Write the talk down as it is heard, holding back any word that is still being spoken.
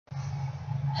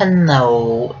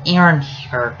Hello, Aaron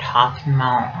here talking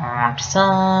about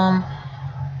autism.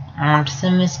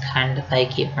 Autism is kind of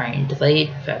like a brain-delayed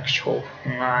factual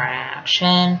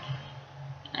interaction,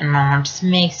 and autism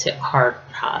makes it hard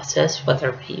to process what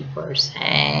other people are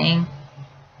saying.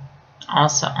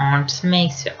 Also, autism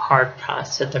makes it hard to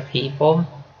process other people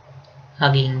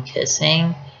hugging,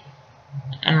 kissing,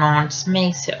 and autism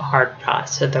makes it hard to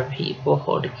process other people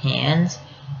holding hands.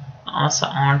 Also,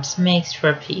 autism makes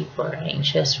for people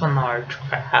anxious when large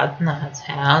crowds and loud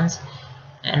sounds,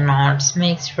 and autism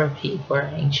makes for people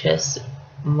anxious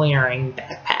wearing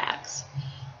backpacks.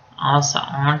 Also,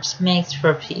 autism makes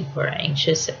for people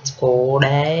anxious at school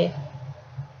day,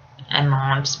 and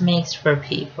autism makes for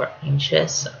people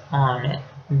anxious on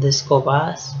the school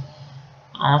bus.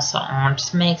 Also,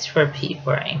 autism makes for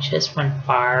people anxious when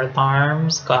fire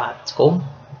alarms go at school.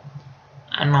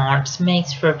 And autism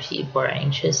makes for people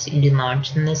anxious eating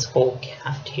lunch in the school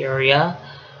cafeteria.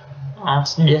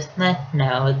 Also, just let you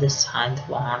know the signs of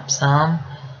autism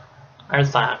are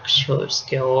lack of social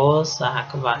skills,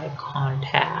 lack of eye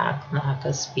contact, lack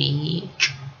of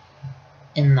speech,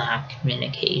 and lack of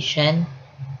communication.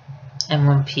 And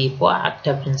when people act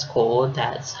up in school,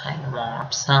 that's a sign of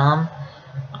autism.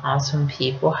 Also, when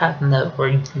people have no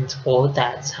words in school,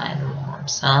 that's a sign of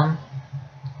autism.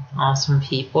 Also, when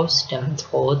people stim in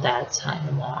school, that's a sign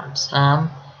of autism.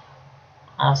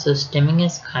 Also, stimming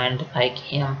is kind of like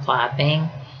hand flapping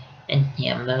and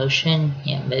hand motion,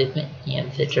 hand movement,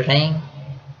 hand fidgeting.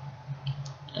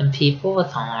 And people with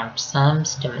autism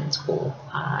stim in school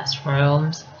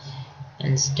classrooms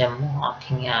and stim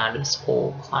walking out of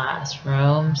school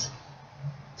classrooms.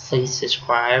 Please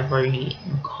subscribe, rate,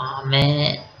 and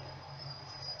comment.